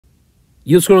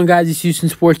What's going on, guys? It's Houston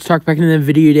Sports Talk back in the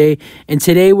video today, and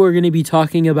today we're going to be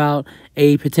talking about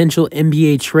a potential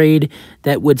NBA trade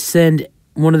that would send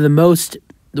one of the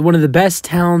best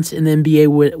talents in the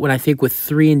NBA, when I think with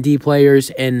 3-and-D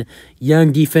players and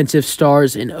young defensive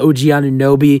stars and OG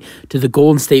Anunoby to the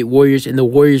Golden State Warriors, and the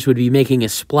Warriors would be making a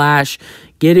splash,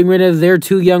 getting rid of their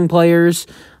two young players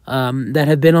that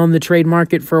have been on the trade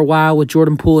market for a while with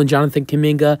Jordan Poole and Jonathan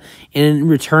Kuminga, and in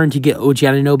return to get OG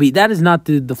Anunoby. That is not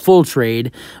the full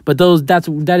trade, but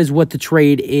that is what the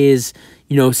trade is,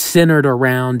 centered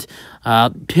around.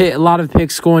 A lot of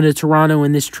picks going to Toronto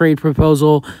in this trade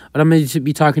proposal, but I'm going to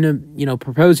be talking to,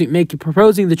 proposing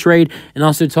the trade, and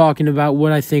also talking about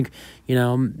what I think,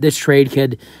 this trade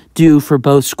could do for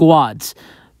both squads.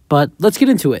 But let's get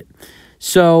into it.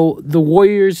 So the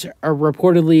Warriors are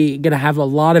reportedly going to have a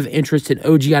lot of interest in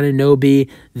OG Anunoby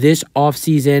this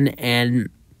offseason, and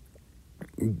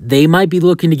they might be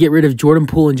looking to get rid of Jordan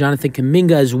Poole and Jonathan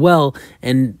Kuminga as well,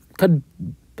 and could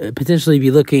potentially be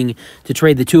looking to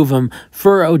trade the two of them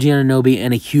for OG Anunoby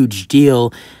and a huge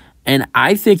deal. And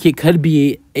I think it could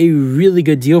be a really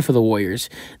good deal for the Warriors.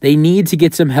 They need to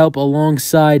get some help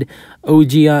alongside They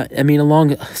need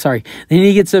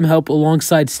to get some help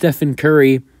alongside Stephen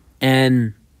Curry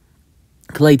and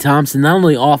Klay Thompson, not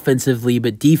only offensively,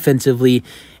 but defensively.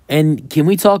 And can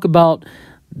we talk about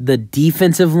the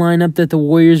defensive lineup that the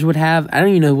Warriors would have? I don't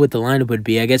even know what the lineup would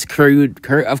be. I guess Curry,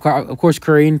 of course,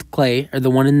 Curry and Klay are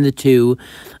the 1 and the 2.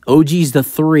 OG's the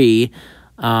 3.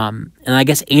 And I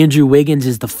guess Andrew Wiggins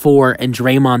is the 4, and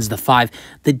Draymond's the 5.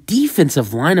 The defensive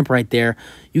lineup right there,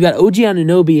 you got OG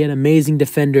Anunoby, an amazing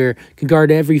defender, can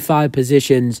guard all 5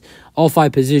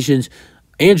 positions.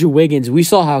 Andrew Wiggins, we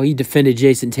saw how he defended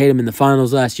Jason Tatum in the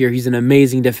finals last year. He's an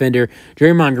amazing defender.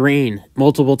 Draymond Green,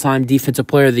 multiple-time Defensive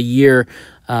Player of the Year.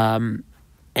 And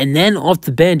then off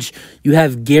the bench, you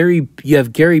have Gary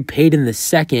Payton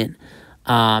II,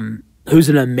 who's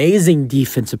an amazing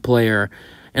defensive player.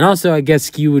 And also, I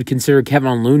guess you would consider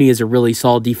Kevin Looney as a really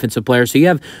solid defensive player. So you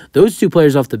have those two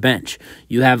players off the bench.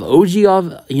 You have OG,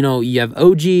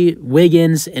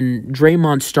 Wiggins, and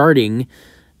Draymond starting,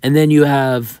 and then you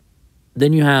have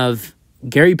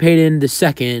Gary Payton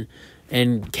II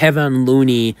and Kevin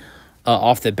Looney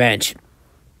off the bench.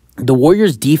 The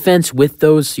Warriors' defense with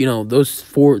those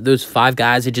 5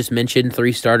 guys I just mentioned,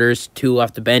 3 starters, 2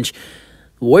 off the bench,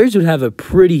 the Warriors would have a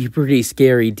pretty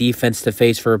scary defense to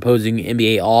face for opposing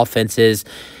NBA offenses.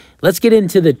 Let's get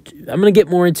into I'm going to get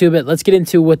more into it, but let's get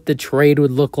into what the trade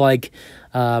would look like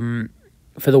for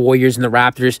the Warriors and the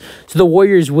Raptors. So the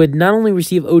Warriors would not only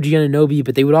receive OG Anunoby,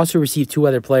 but they would also receive 2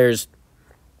 other players.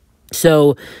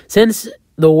 So since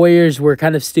the Warriors were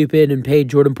kind of stupid and paid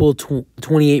Jordan Poole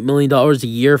 $28 million a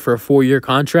year for a 4-year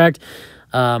contract,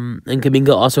 and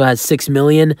Kuminga also has $6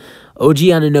 million, OG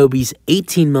Anunoby's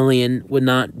 $18 million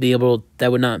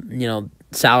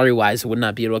salary-wise, would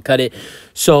not be able to cut it.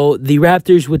 So the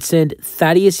Raptors would send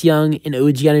Thaddeus Young and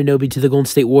OG Anunoby to the Golden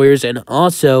State Warriors, and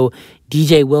also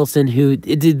DJ Wilson, he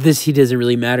doesn't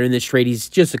really matter in this trade. He's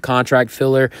just a contract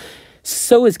filler.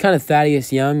 So is kind of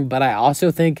Thaddeus Young, but I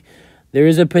also think there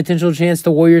is a potential chance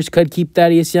the Warriors could keep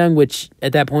Thaddeus Young, which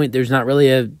at that point I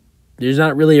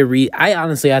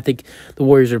think the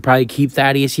Warriors would probably keep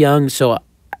Thaddeus Young,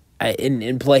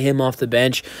 and play him off the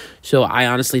bench. So I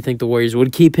honestly think the Warriors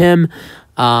would keep him.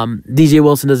 DJ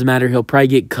Wilson doesn't matter. He'll probably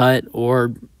get cut,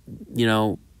 or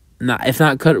if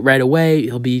not cut right away,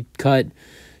 he'll be cut,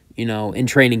 in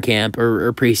training camp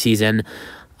or preseason.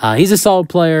 He's a solid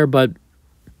player, but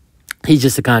he's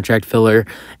just a contract filler.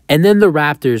 And then the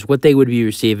Raptors, what they would be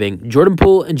receiving: Jordan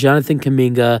Poole and Jonathan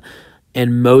Kuminga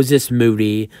and Moses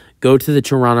Moody go to the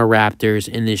Toronto Raptors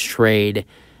in this trade.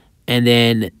 And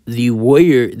then the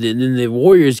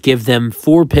Warriors give them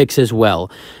 4 picks as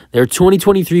well. Their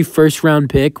 2023 first-round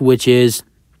pick, which is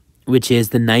the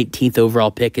 19th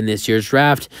overall pick in this year's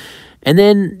draft. And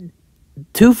then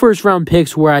 2 first-round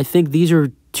picks, where I think these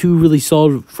are 2 really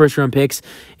solid first-round picks.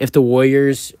 If the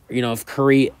Warriors, if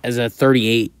Curry as a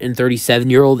 38 and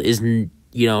 37-year-old is,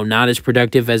 not as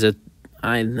productive as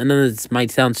I know this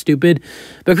might sound stupid,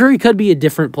 but Curry could be a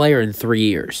different player in 3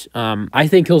 years. I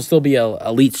think he'll still be an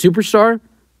elite superstar,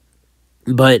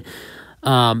 but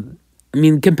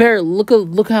look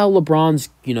how LeBron's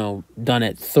done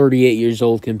at 38 years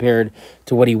old compared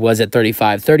to what he was at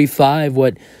 35.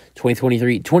 2020,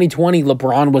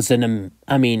 LeBron was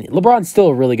LeBron's still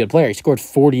a really good player. He scored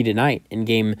 40 tonight in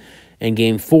game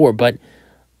 4, but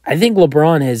I think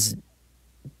LeBron has,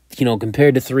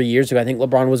 compared to 3 years ago, I think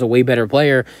LeBron was a way better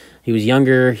player. He was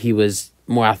younger. He was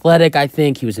more athletic, I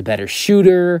think. He was a better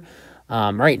shooter.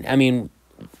 Right?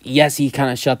 Yes, he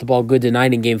kind of shot the ball good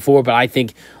tonight in Game 4, but I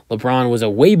think LeBron was a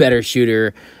way better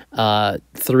shooter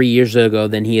 3 years ago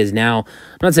than he is now.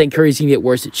 I'm not saying Curry's going to get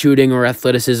worse at shooting or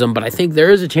athleticism, but I think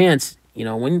there is a chance,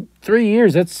 when 3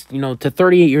 years, that's, to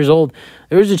 38 years old,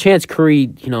 there is a chance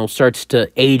Curry, starts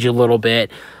to age a little bit.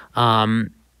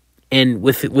 And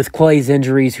with Clay's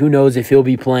injuries, who knows if he'll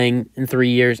be playing in 3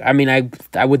 years. I mean, I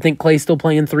would think Clay's still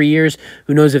playing in 3 years.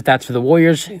 Who knows if that's for the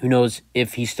Warriors? Who knows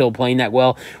if he's still playing that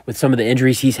well with some of the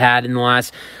injuries he's had in the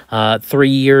last 3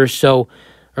 years or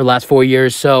last 4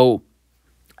 years. So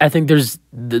I think there's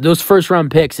those first-round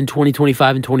picks in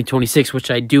 2025 and 2026, which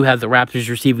I do have the Raptors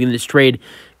receiving in this trade,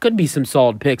 could be some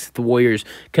solid picks if the Warriors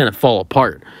kind of fall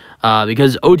apart.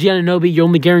 Because OG Anunoby, you're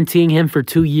only guaranteeing him for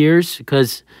 2 years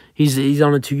because he's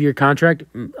on a 2-year contract,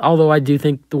 although I do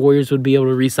think the Warriors would be able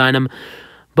to re-sign him.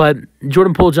 But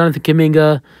Jordan Poole, Jonathan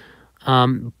Kuminga,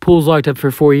 Poole's locked up for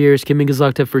 4 years, Kuminga's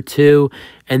locked up for 2,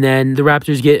 and then the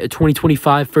Raptors get a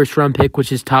 2025 first-round pick,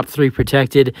 which is top 3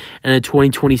 protected, and a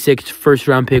 2026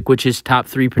 first-round pick, which is top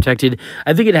 3 protected.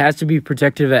 I think it has to be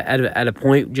protected at a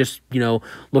point, just,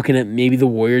 looking at maybe the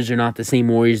Warriors are not the same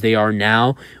Warriors they are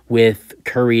now with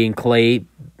Curry and Clay.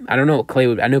 I don't know what Clay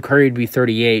would. I know Curry would be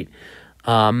 38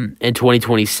 in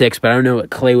 2026, but I don't know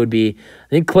what Clay would be. I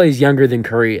think Clay's younger than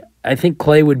Curry. I think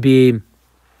Clay would be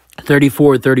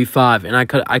 34, 35, and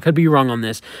I could be wrong on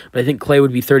this, but I think Clay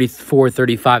would be 34,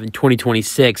 35 in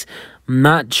 2026. I'm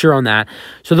not sure on that.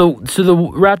 So the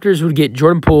Raptors would get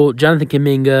Jordan Poole, Jonathan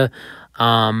Kuminga,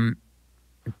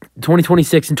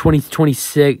 2026 and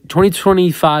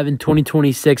 2025 and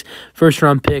 2026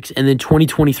 first-round picks, and then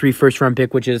 2023 first-round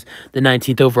pick, which is the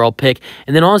 19th overall pick.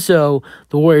 And then also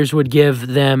the Warriors would give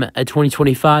them a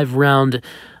 2025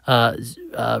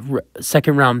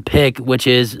 second-round pick, which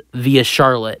is via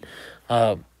Charlotte,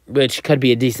 which could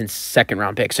be a decent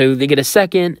second-round pick. So they get a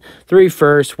second, 3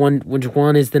 firsts, which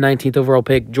one is the 19th overall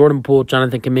pick, Jordan Poole,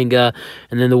 Jonathan Kuminga,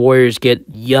 and then the Warriors get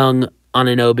young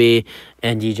Anunoby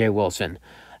and DJ Wilson.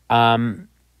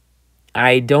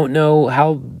 I don't know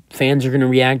how fans are going to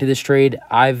react to this trade.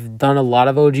 I've done a lot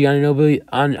of OG Anunoby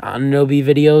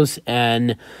videos,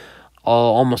 and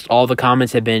almost all the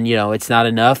comments have been, it's not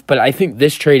enough. But I think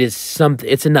this trade is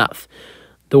it's enough.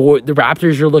 The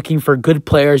Raptors are looking for good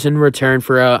players in return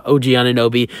for OG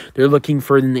Anunoby. They're looking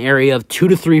for in the area of 2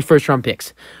 to 3 first-round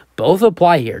picks. Both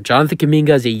apply here. Jonathan Kuminga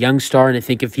is a young star, and I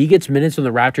think if he gets minutes on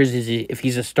the Raptors, if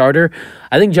he's a starter,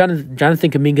 I think Jonathan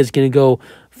Kuminga is going to go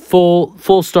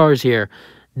full stars here.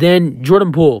 Then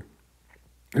Jordan Poole.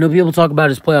 I know people talk about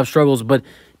his playoff struggles, but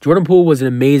Jordan Poole was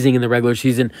amazing in the regular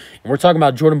season. And we're talking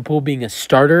about Jordan Poole being a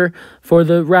starter for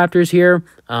the Raptors here.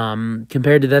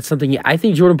 Compared to that's something I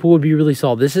think Jordan Poole would be really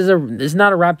solid. This is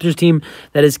not a Raptors team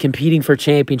that is competing for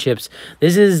championships.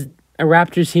 This is a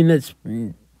Raptors team that's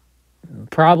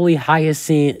probably highest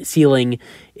ceiling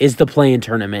is the play-in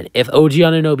tournament. If OG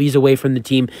Anunoby is away from the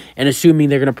team, and assuming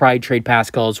they're going to probably trade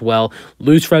Pascal as well,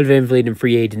 lose Fred VanVleet in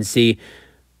free agency,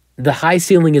 the high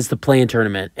ceiling is the play-in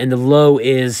tournament, and the low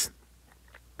is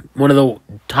one of the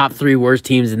top 3 worst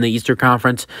teams in the Eastern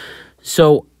Conference.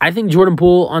 So I think Jordan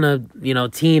Poole on a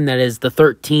team that is the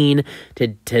 13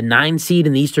 to 9 seed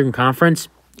in the Eastern Conference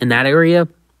in that area,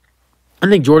 I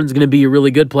think Jordan's going to be a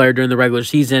really good player during the regular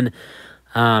season.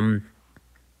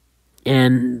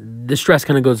 And the stress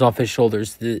kind of goes off his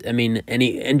shoulders.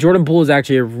 And Jordan Poole is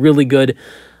actually a really good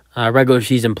regular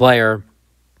season player.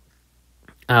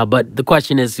 But the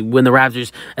question is, when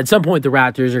at some point the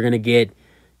Raptors are going to get,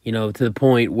 to the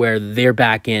point where they're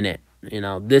back in it.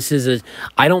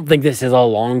 I don't think this is a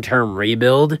long-term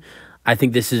rebuild. I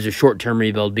think this is a short-term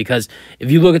rebuild because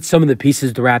if you look at some of the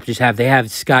pieces the Raptors have, they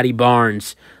have Scotty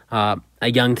Barnes, a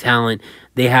young talent.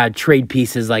 They had trade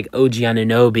pieces like OG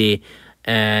Anunoby,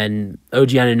 and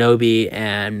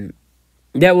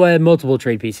that will have multiple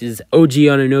trade pieces. OG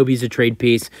Anunoby is a trade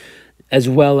piece, as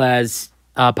well as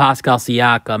Pascal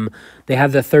Siakam. They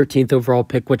have the 13th overall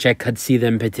pick, which I could see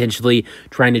them potentially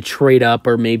trying to trade up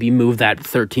or maybe move that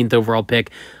 13th overall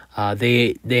pick.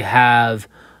 They have,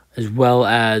 as well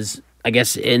as, I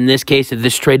guess in this case, if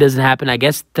this trade doesn't happen, I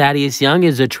guess Thaddeus Young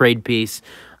is a trade piece.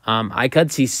 I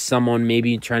could see someone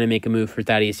maybe trying to make a move for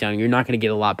Thaddeus Young. You're not going to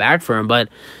get a lot back for him, but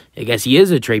I guess he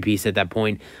is a trade piece at that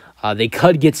point. They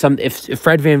could get some, if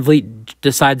Fred VanVleet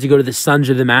decides to go to the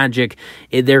Suns or the Magic,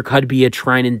 there could be a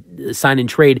sign and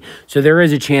trade. So there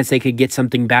is a chance they could get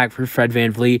something back for Fred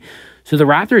VanVleet. So the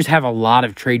Raptors have a lot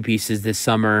of trade pieces this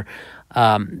summer.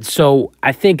 So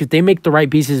I think if they make the right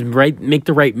pieces, make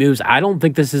the right moves, I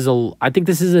think this is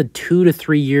a 2 to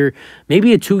 3 year,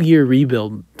 maybe a 2-year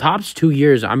rebuild. Tops 2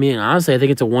 years. Honestly, I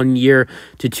think it's a 1 year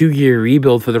to 2 year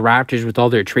rebuild for the Raptors with all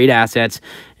their trade assets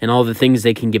and all the things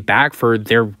they can get back for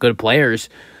their good players.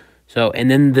 So,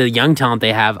 and then the young talent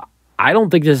they have, I don't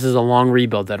think this is a long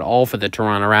rebuild at all for the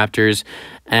Toronto Raptors.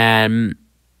 And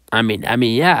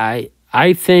yeah,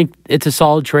 I think it's a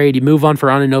solid trade. You move on for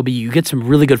Anunoby, you get some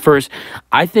really good first.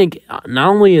 I think not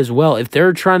only as well, if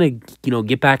they're trying to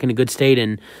get back in a good state,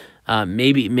 and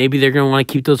maybe they're going to want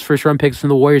to keep those first round picks from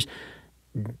the Warriors.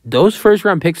 Those first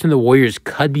round picks from the Warriors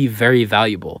could be very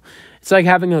valuable. It's like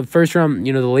having a first round,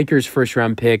 the Lakers first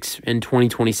round picks in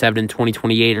 2027 and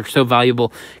 2028 are so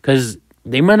valuable because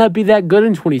they might not be that good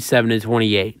in 27 and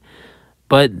 28,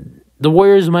 but the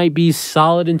Warriors might be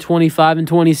solid in 25 and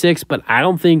 26, but I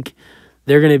don't think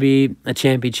they're going to be a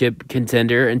championship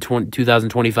contender in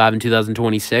 2025 and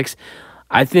 2026.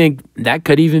 I think that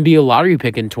could even be a lottery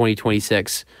pick in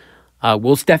 2026.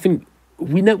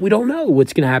 We don't know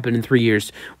what's going to happen in 3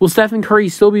 years. Will Stephen Curry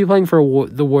still be playing for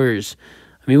the Warriors?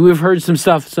 I mean, we've heard some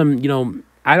stuff.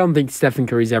 I don't think Stephen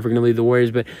Curry's ever going to leave the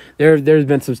Warriors, but there's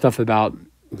been some stuff about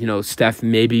Steph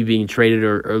maybe being traded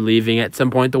or leaving at some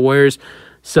point the Warriors.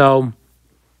 So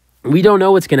we don't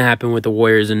know what's going to happen with the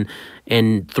Warriors in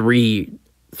 3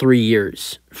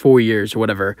 years, 4 years, or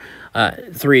whatever.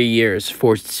 3 years,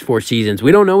 four seasons.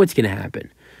 We don't know what's going to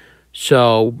happen.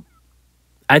 So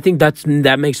I think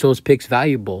that makes those picks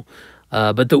valuable.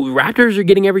 But the Raptors are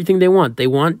getting everything they want. They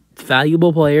want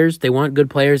valuable players. They want good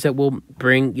players that will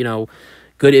bring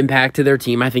good impact to their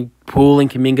team. I think Poole and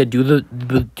Kuminga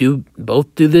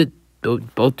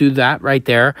both do that right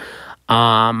there.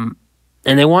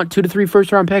 And they want 2 to 3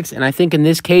 first-round picks. And I think in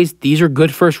this case, these are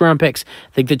good first-round picks.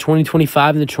 I think the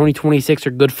 2025 and the 2026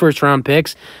 are good first-round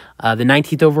picks. The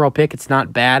 19th overall pick, it's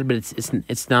not bad, but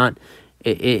it's not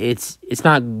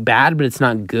bad, but it's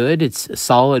not good. It's a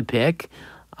solid pick.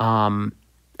 And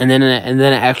then an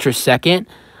extra second.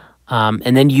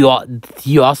 And then you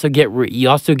also get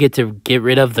to get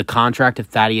rid of the contract of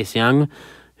Thaddeus Young,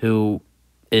 who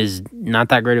is not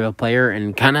that great of a player,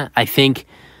 and I think.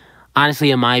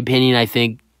 Honestly, in my opinion, I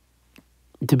think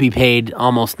to be paid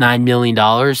almost $9 million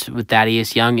with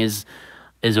Thaddeus Young is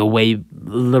a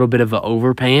little bit of an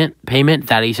overpayment.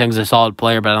 Thaddeus Young's a solid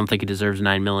player, but I don't think he deserves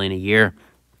 $9 million a year.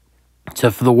 So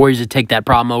for the Warriors to take that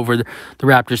problem over the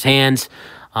Raptors' hands,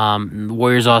 the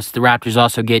Raptors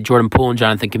also get Jordan Poole and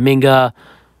Jonathan Kuminga,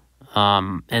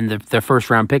 and their first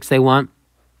round picks they want.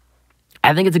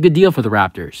 I think it's a good deal for the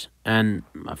Raptors, and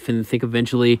I think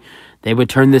eventually they would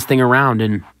turn this thing around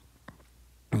and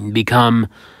become,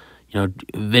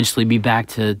 eventually be back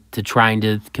to trying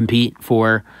to compete in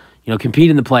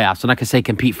the playoffs. I'm not going to say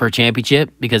compete for a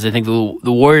championship, because I think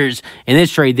the Warriors in this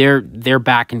trade, they're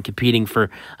back and competing for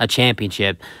a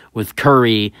championship with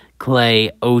Curry,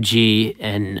 Clay, OG,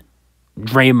 and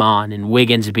Draymond and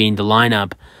Wiggins being the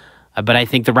lineup. But I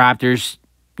think the Raptors,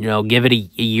 give it a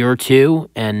year or two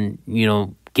and,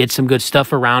 get some good stuff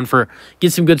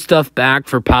back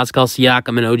for Pascal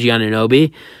Siakam and OG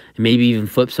Anunoby, and maybe even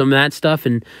flip some of that stuff,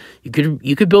 and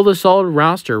you could build a solid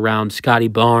roster around Scotty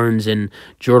Barnes and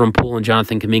Jordan Poole and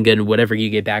Jonathan Kuminga and whatever you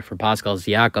get back for Pascal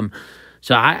Siakam.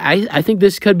 So I think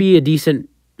this could be a decent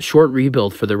short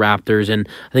rebuild for the Raptors, and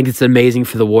I think it's amazing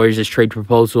for the Warriors, this trade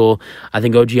proposal. I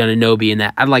think OG Anunoby and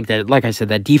that, I like that, like I said,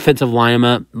 that defensive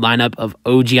lineup of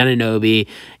OG Anunoby,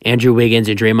 Andrew Wiggins,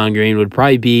 and Draymond Green would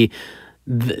probably be.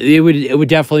 It would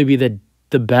definitely be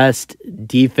the best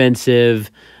defensive.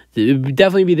 It would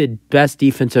definitely be the best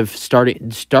defensive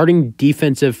starting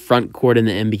defensive front court in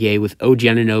the NBA with OG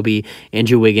Anunoby,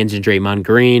 Andrew Wiggins, and Draymond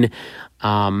Green,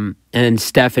 and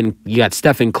you got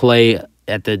Steph and Clay on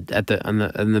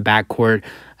the backcourt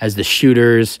as the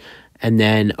shooters, and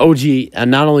then OG. And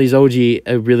not only is OG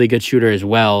a really good shooter as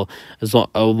well,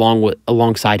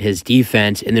 alongside his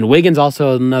defense, and then Wiggins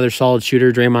also another solid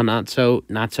shooter. Draymond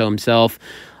not so himself.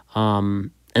 And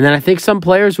then I think some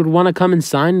players would want to come and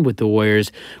sign with the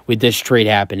Warriors with this trade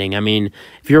happening. I mean,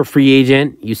 if you're a free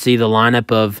agent, you see the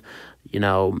lineup of,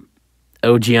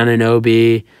 OG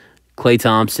Anunoby, Klay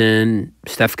Thompson,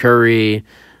 Steph Curry,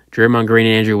 Draymond Green,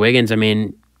 and Andrew Wiggins. I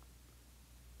mean,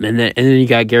 and then you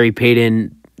got Gary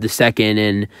Payton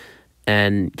II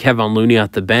and Kevin Looney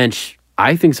off the bench.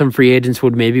 I think some free agents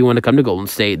would maybe want to come to Golden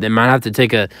State. They might have to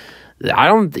take I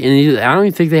don't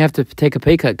even think they have to take a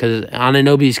pay cut, because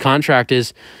Anunoby's contract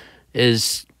is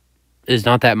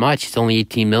not that much. It's only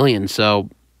 $18 million. So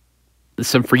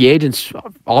some free agents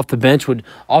off the bench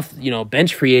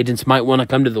bench free agents might want to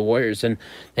come to the Warriors, and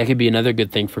that could be another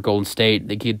good thing for Golden State.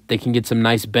 They can get some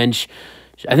nice bench.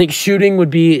 I think shooting would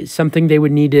be something they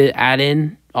would need to add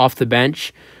in off the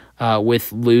bench,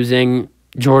 with losing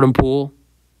Jordan Poole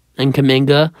and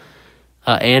Kuminga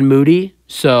and Moody.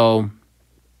 So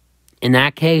in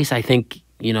that case, I think,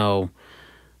 the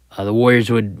Warriors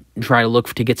would try to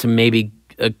look to get some maybe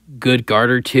a good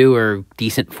guard or two or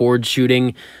decent forward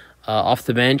shooting off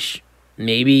the bench.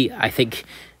 Maybe, I think,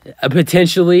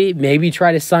 potentially, maybe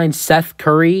try to sign Seth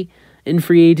Curry in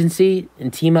free agency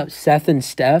and team up Seth and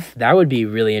Steph. That would be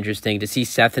really interesting to see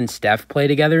Seth and Steph play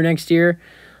together next year.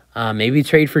 Maybe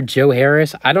trade for Joe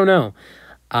Harris. I don't know.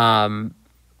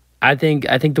 I think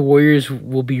the Warriors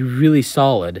will be really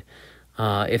solid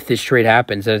if this trade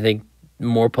happens. I think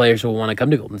more players will want to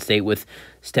come to Golden State with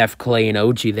Steph, Clay, and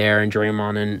OG there, and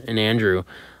Draymond and Andrew.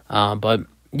 But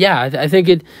yeah, I think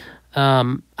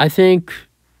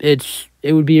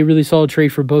it would be a really solid trade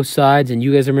for both sides. And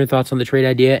you guys have your thoughts on the trade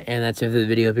idea. And that's it for the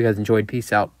video. If you guys enjoyed,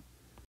 peace out.